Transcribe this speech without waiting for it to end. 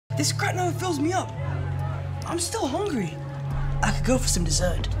This crap never fills me up. I'm still hungry. I could go for some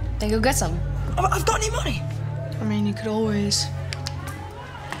dessert. Then go get some. I've got any money. I mean, you could always.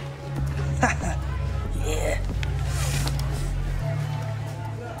 Yeah.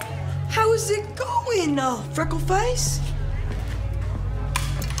 How is it going, Freckleface?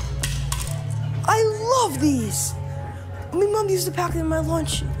 I love these. My mom used to pack them in my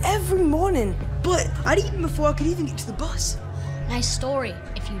lunch every morning, but I'd eat them before I could even get to the bus. Nice story.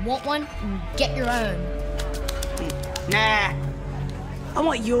 If you want one, get your own. Nah. I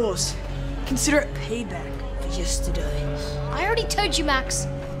want yours. Consider it payback for yesterday. I already told you, Max.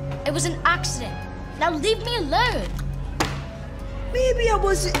 It was an accident. Now leave me alone. Maybe I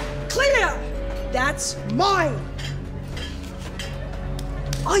wasn't clear. That's mine.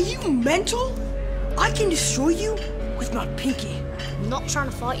 Are you mental? I can destroy you with my pinky. I'm not trying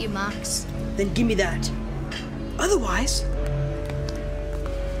to fight you, Max. Then give me that. Otherwise,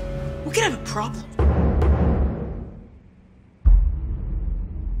 we could have a problem.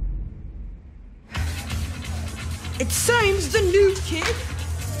 It seems the new kid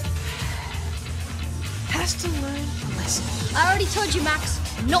has to learn a lesson. I already told you, Max.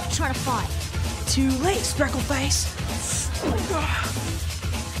 I'm not trying to fight. Too late, Freckleface.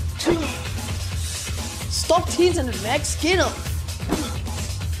 Stop teasing him, Max. Get him.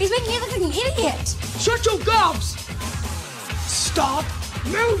 He's making you look like an idiot. Shut your gobs! Stop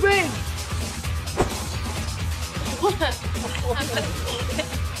moving!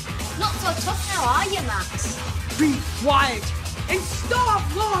 Not so tough now, are you, Max? Be quiet and stop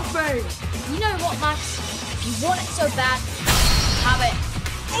laughing! You know what, Max? If you want it so bad, have it.